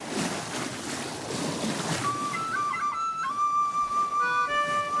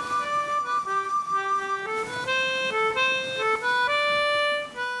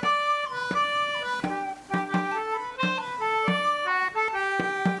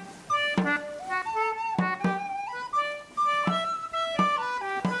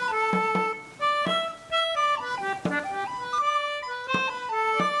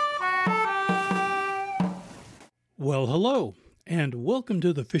Well, hello, and welcome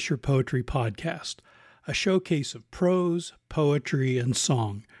to the Fisher Poetry Podcast, a showcase of prose, poetry, and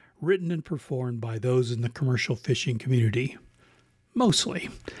song written and performed by those in the commercial fishing community. Mostly.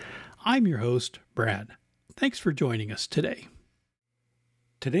 I'm your host, Brad. Thanks for joining us today.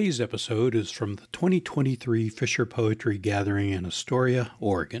 Today's episode is from the 2023 Fisher Poetry Gathering in Astoria,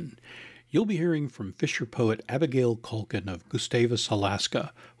 Oregon. You'll be hearing from Fisher poet Abigail Calkin of Gustavus,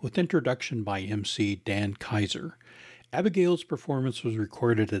 Alaska, with introduction by MC Dan Kaiser. Abigail's performance was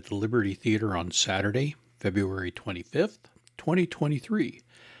recorded at the Liberty Theater on Saturday, February 25th, 2023.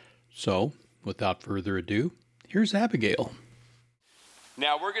 So, without further ado, here's Abigail.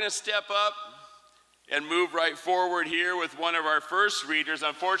 Now we're going to step up and move right forward here with one of our first readers.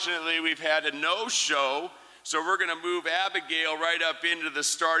 Unfortunately, we've had a no-show, so we're going to move Abigail right up into the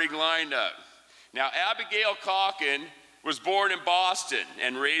starting lineup. Now, Abigail Calkin was born in Boston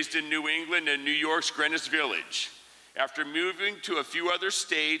and raised in New England and New York's Greenwich Village. After moving to a few other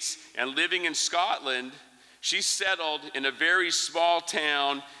states and living in Scotland, she settled in a very small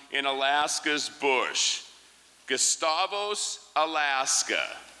town in Alaska's bush, Gustavus, Alaska.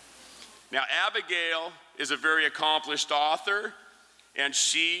 Now, Abigail is a very accomplished author, and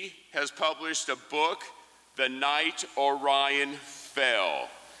she has published a book, The Night Orion Fell,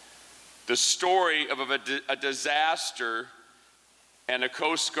 the story of a disaster and a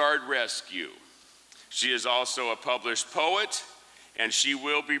Coast Guard rescue. She is also a published poet, and she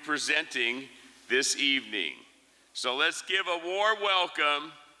will be presenting this evening. So let's give a warm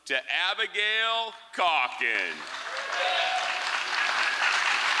welcome to Abigail Calkin.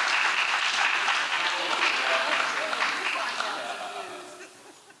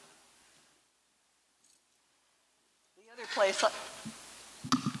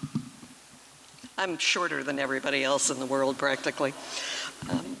 I'm shorter than everybody else in the world, practically.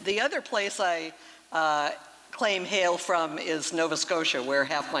 The other place I claim hail from is Nova Scotia, where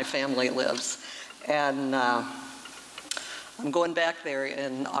half my family lives. And I'm going back there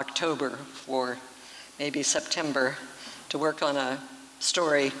in October or maybe September to work on a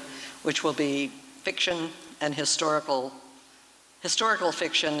story which will be fiction and historical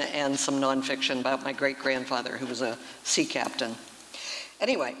fiction and some nonfiction about my great-grandfather, who was a sea captain.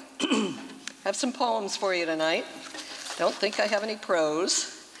 Anyway, I have some poems for you tonight. Don't think I have any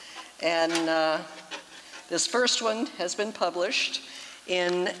prose. And this first one has been published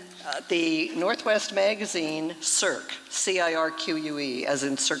in the Northwest magazine Cirque, C-I-R-Q-U-E, as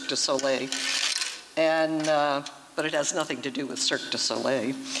in Cirque du Soleil. And, but it has nothing to do with Cirque du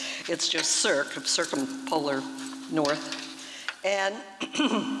Soleil. It's just Cirque, of circumpolar north. And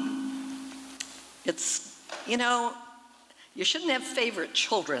it's, you know, you shouldn't have favorite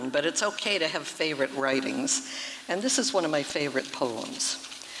children, but it's okay to have favorite writings. And this is one of my favorite poems,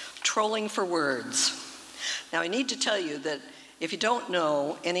 Trolling for Words. Now, I need to tell you that if you don't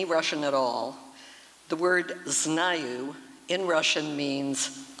know any Russian at all, the word znаю in Russian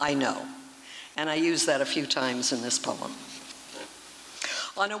means I know. And I use that a few times in this poem.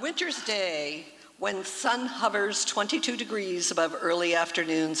 On a winter's day, when sun hovers 22 degrees above early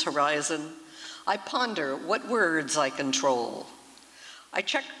afternoon's horizon, I ponder what words I control. I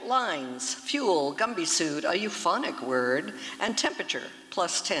check lines, fuel, Gumby suit, a euphonic word, and temperature,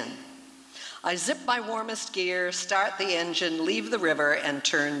 +10. I zip my warmest gear, start the engine, leave the river, and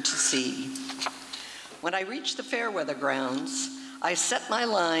turn to sea. When I reach the Fairweather grounds, I set my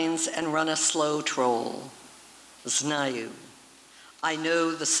lines and run a slow troll. Znаю. I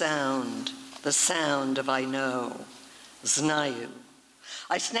know the sound of I know. Znаю.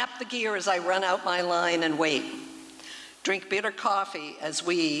 I snap the gear as I run out my line and wait. Drink bitter coffee as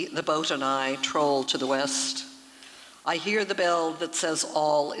we, the boat and I, troll to the west. I hear the bell that says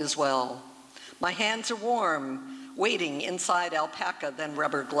all is well. My hands are warm, waiting inside alpaca, then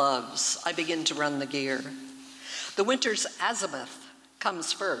rubber gloves. I begin to run the gear. The winter's azimuth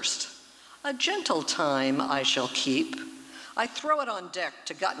comes first. A gentle time I shall keep. I throw it on deck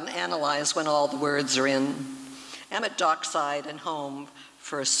to gut and analyze when all the words are in. Am at dockside and home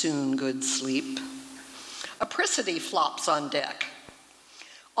for a soon good sleep. Apricity flops on deck,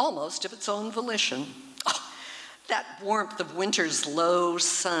 almost of its own volition. Oh, that warmth of winter's low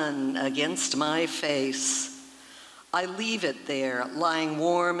sun against my face. I leave it there, lying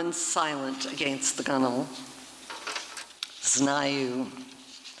warm and silent against the gunwale. Znаю.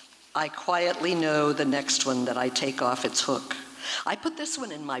 I quietly know the next one that I take off its hook. I put this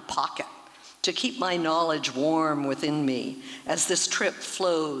one in my pocket to keep my knowledge warm within me as this trip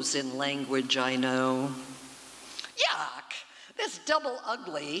flows in language I know. Yuck! This double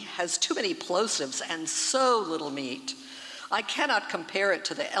ugly has too many plosives and so little meat. I cannot compare it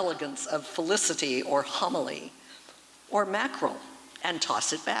to the elegance of felicity or homily. or mackerel and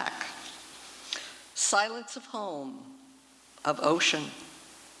toss it back. Silence of home, of ocean.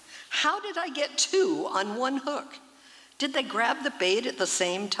 How did I get two on one hook? Did they grab the bait at the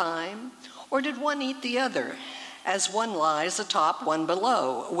same time? Or did one eat the other, as one lies atop, one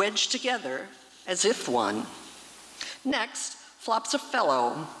below, wedged together as if one? Next flops a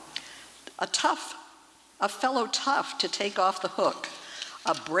fellow tough to take off the hook,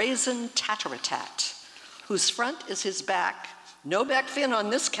 a brazen tatter-a-tat, whose front is his back. No back fin on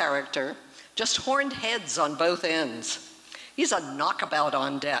this character, just horned heads on both ends. He's a knockabout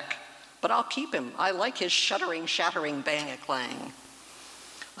on deck, but I'll keep him. I like his shuddering, shattering bang-a-clang.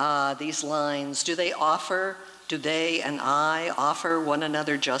 These lines, do they and I offer one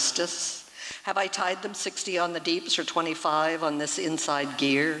another justice? Have I tied them 60 on the deeps or 25 on this inside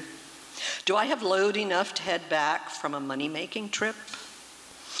gear? Do I have load enough to head back from a money-making trip?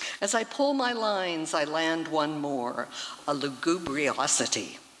 As I pull my lines, I land one more, a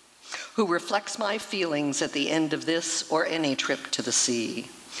lugubriosity, who reflects my feelings at the end of this or any trip to the sea.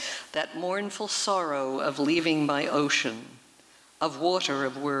 That mournful sorrow of leaving my ocean, of water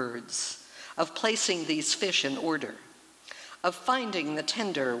of words, of placing these fish in order, of finding the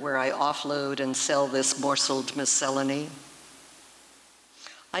tender where I offload and sell this morseled miscellany.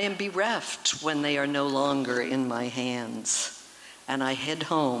 I am bereft when they are no longer in my hands, and I head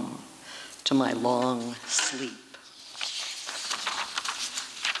home to my long sleep.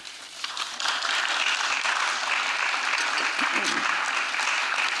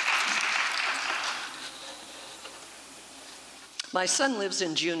 My son lives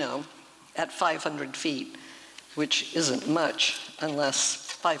in Juneau at 500 feet, which isn't much unless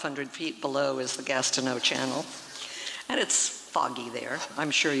 500 feet below is the Gastineau Channel. And it's foggy there.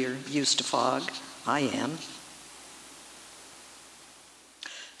 I'm sure you're used to fog. I am.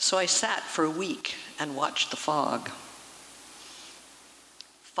 So I sat for a week and watched the fog.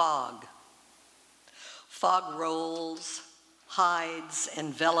 Fog. Fog rolls, hides,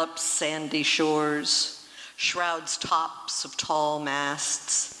 envelops sandy shores, shrouds tops of tall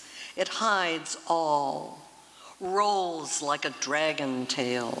masts. It hides all, rolls like a dragon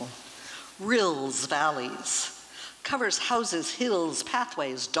tail, rills valleys, covers houses, hills,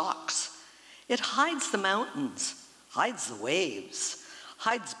 pathways, docks. It hides the mountains, hides the waves,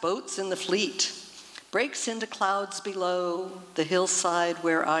 hides boats in the fleet, breaks into clouds below the hillside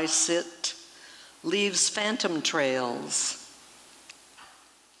where I sit, leaves phantom trails,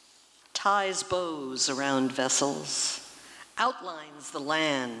 ties bows around vessels, outlines the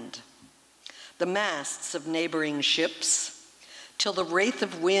land, the masts of neighboring ships, till the wraith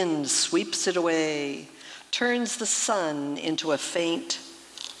of wind sweeps it away, turns the sun into a faint,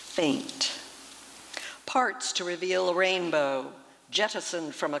 parts to reveal a rainbow,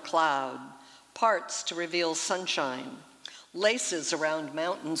 jettisoned from a cloud, parts to reveal sunshine, laces around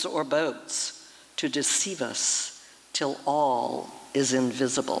mountains or boats to deceive us till all is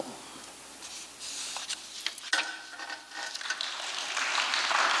invisible.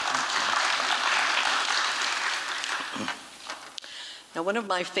 Now, one of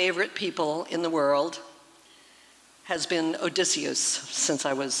my favorite people in the world has been Odysseus since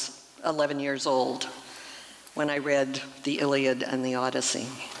I was 11 years old, when I read the Iliad and the Odyssey.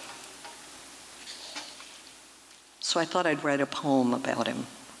 So I thought I'd write a poem about him.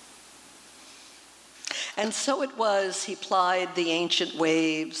 And so it was he plied the ancient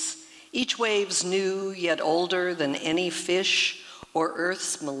waves, each wave's new yet older than any fish or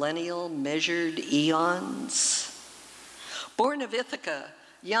earth's millennial measured eons. Born of Ithaca,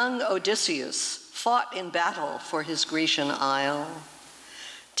 young Odysseus fought in battle for his Grecian isle.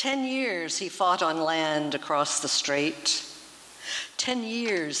 10 years he fought on land across the strait. 10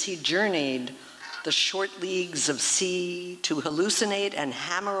 years he journeyed the short leagues of sea to hallucinate and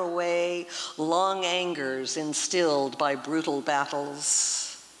hammer away long angers instilled by brutal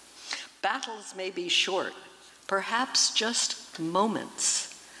battles. Battles may be short, perhaps just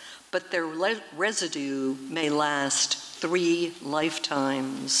moments, but their residue may last 3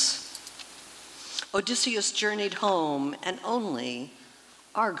 lifetimes. Odysseus journeyed home, and only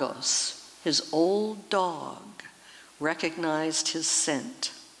Argos, his old dog, recognized his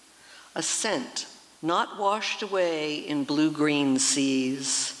scent, a scent not washed away in blue-green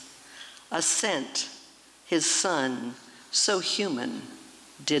seas, a scent his son, so human,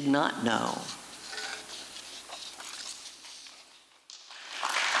 did not know.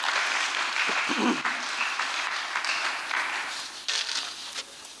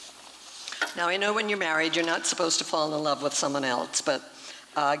 Now, I know when you're married, you're not supposed to fall in love with someone else, but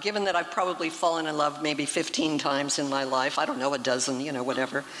given that I've probably fallen in love maybe 15 times in my life, I don't know, a dozen,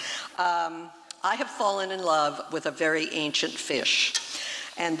 whatever, I have fallen in love with a very ancient fish.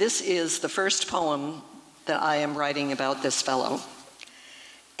 And this is the first poem that I am writing about this fellow.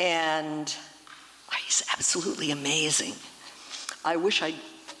 And he's absolutely amazing. I wish I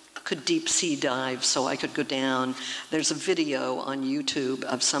could deep sea dive so I could go down. There's a video on YouTube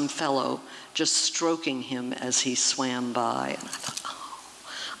of some fellow just stroking him as he swam by. And I thought, oh,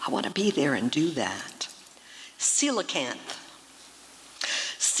 I want to be there and do that. Coelacanth.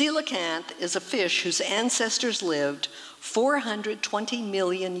 Coelacanth is a fish whose ancestors lived 420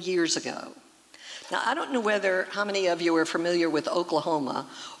 million years ago. Now, I don't know how many of you are familiar with Oklahoma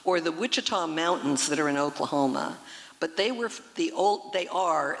or the Wichita Mountains that are in Oklahoma, but they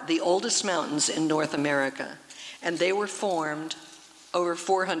are the oldest mountains in North America, and they were formed over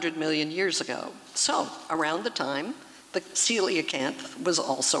 400 million years ago. So, around the time, the coelacanth was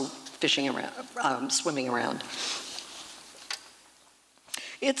also swimming around.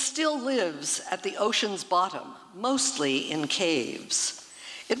 It still lives at the ocean's bottom, mostly in caves.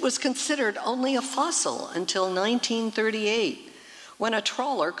 It was considered only a fossil until 1938, when a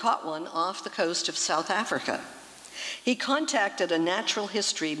trawler caught one off the coast of South Africa. He contacted a natural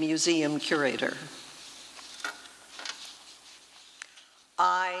history museum curator.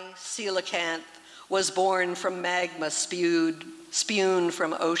 I, coelacanth, was born from magma spewed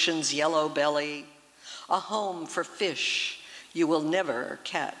from ocean's yellow belly, a home for fish you will never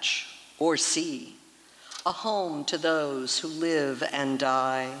catch or see, a home to those who live and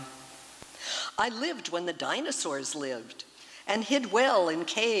die. I lived when the dinosaurs lived and hid well in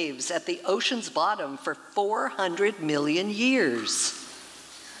caves at the ocean's bottom for 400 million years.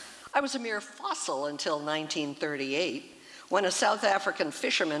 I was a mere fossil until 1938, when a South African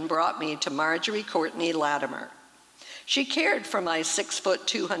fisherman brought me to Marjorie Courtney Latimer. She cared for my 6-foot,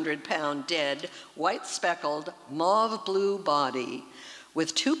 200-pound dead, white-speckled, mauve-blue body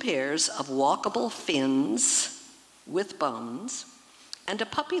with 2 pairs of walkable fins with bones and a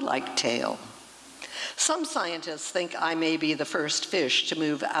puppy-like tail. Some scientists think I may be the first fish to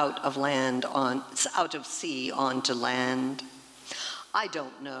move out of sea onto land. I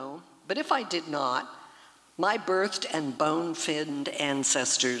don't know, but if I did not, my birthed and bone-finned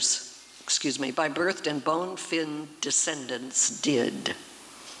descendants did.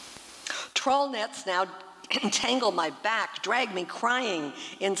 Trawl nets now entangle my back, drag me crying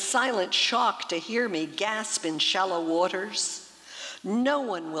in silent shock to hear me gasp in shallow waters. No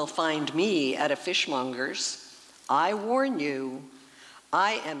one will find me at a fishmonger's. I warn you,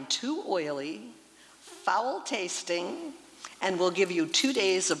 I am too oily, foul-tasting, and will give you 2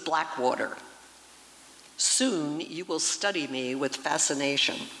 days of black water. Soon you will study me with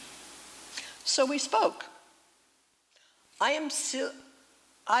fascination. So we spoke. I am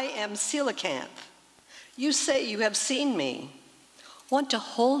coelacanth. You say you have seen me. Want to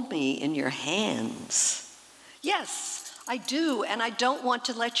hold me in your hands? Yes, I do, and I don't want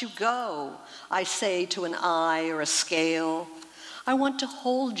to let you go, I say to an eye or a scale. I want to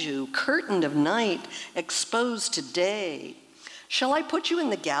hold you, curtained of night, exposed to day. Shall I put you in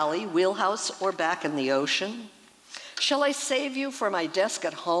the galley, wheelhouse, or back in the ocean? Shall I save you for my desk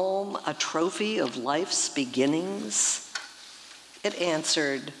at home, a trophy of life's beginnings? It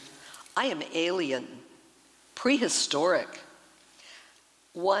answered, I am alien, prehistoric,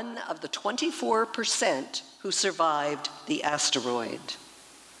 one of the 24% who survived the asteroid.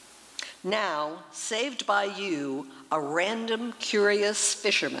 Now, saved by you, a random curious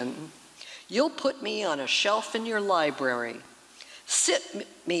fisherman, you'll put me on a shelf in your library. Sit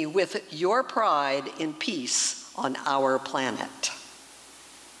me with your pride in peace on our planet.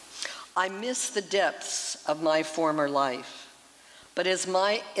 I miss the depths of my former life, but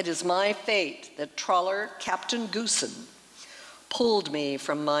it is my fate that trawler Captain Goosen pulled me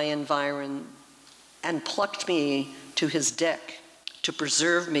from my environ and plucked me to his deck to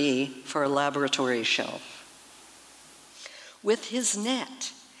preserve me for a laboratory shelf. With his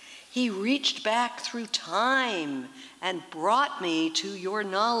net, he reached back through time and brought me to your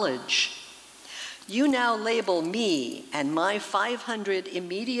knowledge. You now label me and my 500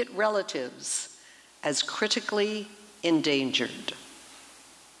 immediate relatives as critically endangered.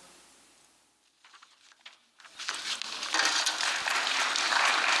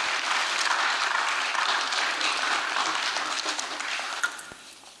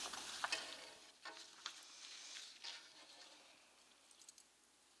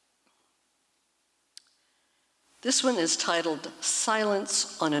 This one is titled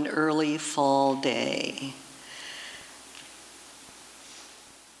Silence on an Early Fall Day.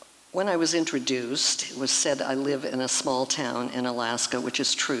 When I was introduced, it was said I live in a small town in Alaska, which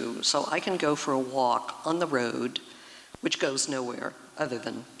is true, so I can go for a walk on the road, which goes nowhere other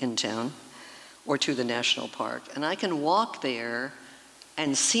than in town, or to the national park. And I can walk there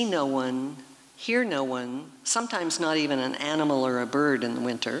and see no one, hear no one, sometimes not even an animal or a bird in the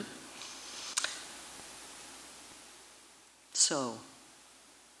winter. So,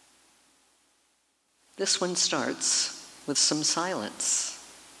 this one starts with some silence.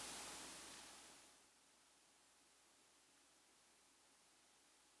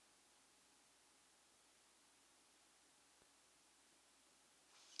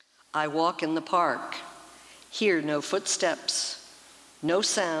 I walk in the park, hear no footsteps, no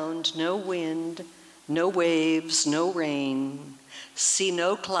sound, no wind, no waves, no rain, see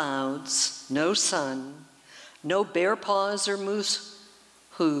no clouds, no sun, no bear paws or moose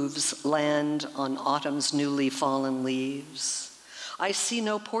hooves land on autumn's newly fallen leaves. I see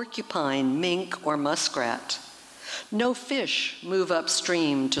no porcupine, mink, or muskrat. No fish move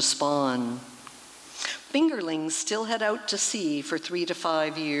upstream to spawn. Fingerlings still head out to sea for 3 to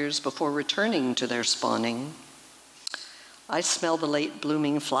 5 years before returning to their spawning. I smell the late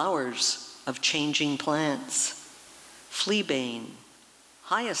blooming flowers of changing plants. Fleabane,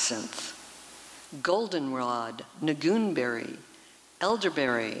 hyacinth, goldenrod, nagoonberry,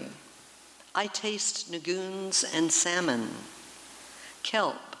 elderberry. I taste nagoons and salmon,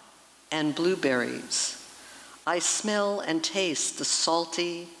 kelp and blueberries. I smell and taste the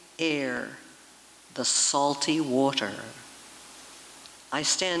salty air, the salty water. I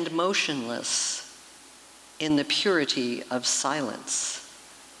stand motionless in the purity of silence.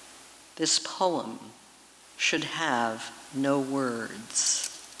 This poem should have no words.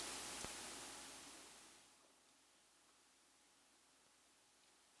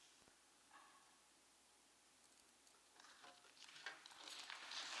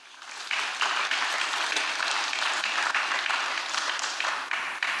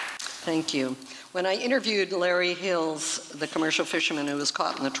 Thank you. When I interviewed Larry Hills, the commercial fisherman who was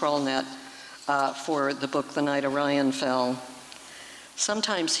caught in the trawl net for the book The Night Orion Fell,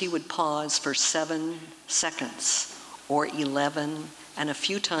 sometimes he would pause for 7 seconds or 11 and a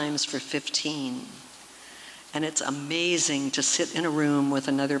few times for 15. And it's amazing to sit in a room with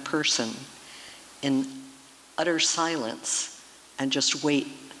another person in utter silence and just wait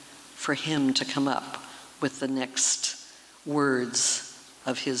for him to come up with the next words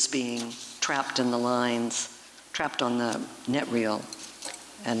of his being trapped in the lines, trapped on the net reel,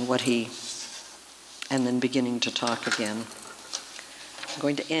 and then beginning to talk again. I'm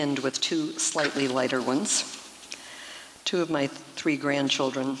going to end with 2 slightly lighter ones. 2 of my 3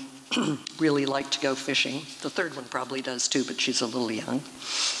 grandchildren really like to go fishing. The 3rd one probably does too, but she's a little young.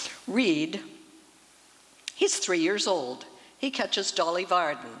 Reed, he's 3 years old. He catches Dolly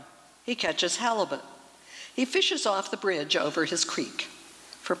Varden. He catches halibut. He fishes off the bridge over his creek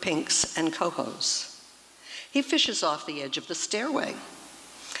for pinks and cohos. He fishes off the edge of the stairway.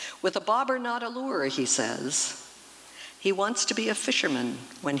 With a bobber, not a lure, he says. He wants to be a fisherman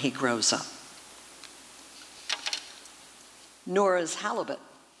when he grows up. Nora's halibut.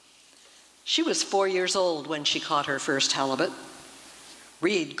 She was 4 years old when she caught her first halibut.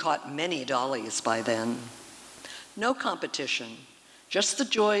 Reed caught many dollies by then. No competition, just the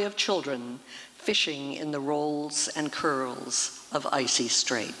joy of children fishing in the rolls and curls of icy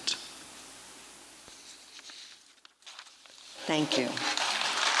strait. Thank you.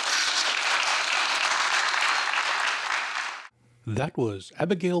 That was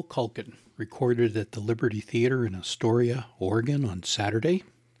Abigail Calkin, recorded at the Liberty Theater in Astoria, Oregon on Saturday,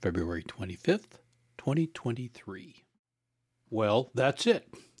 February 25th, 2023. Well, that's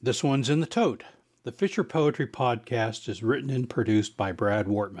it. This one's in the tote. The Fisher Poetry Podcast is written and produced by Brad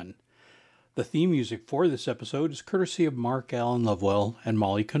Wortman. The theme music for this episode is courtesy of Mark Allen Lovewell and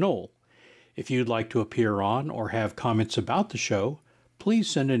Molly Knoll. If you'd like to appear on or have comments about the show, please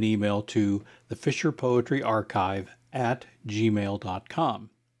send an email to thefisherpoetryarchive@gmail.com.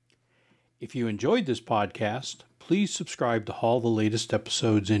 If you enjoyed this podcast, please subscribe to haul the latest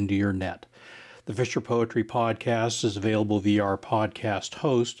episodes into your net. The Fisher Poetry Podcast is available via our podcast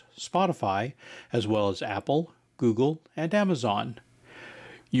host, Spotify, as well as Apple, Google, and Amazon.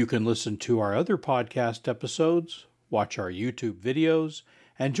 You can listen to our other podcast episodes, watch our YouTube videos,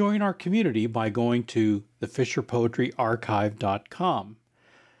 and join our community by going to thefisherpoetryarchive.com.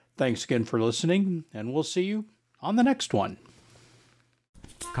 Thanks again for listening, and we'll see you on the next one.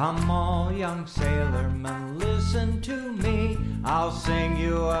 Come all young sailormen, listen to me. I'll sing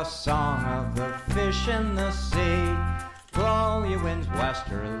you a song of the fish in the sea. Blow ye winds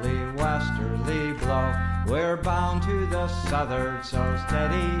westerly, westerly blow. We're bound to the southward, so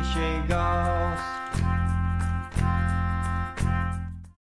steady she goes.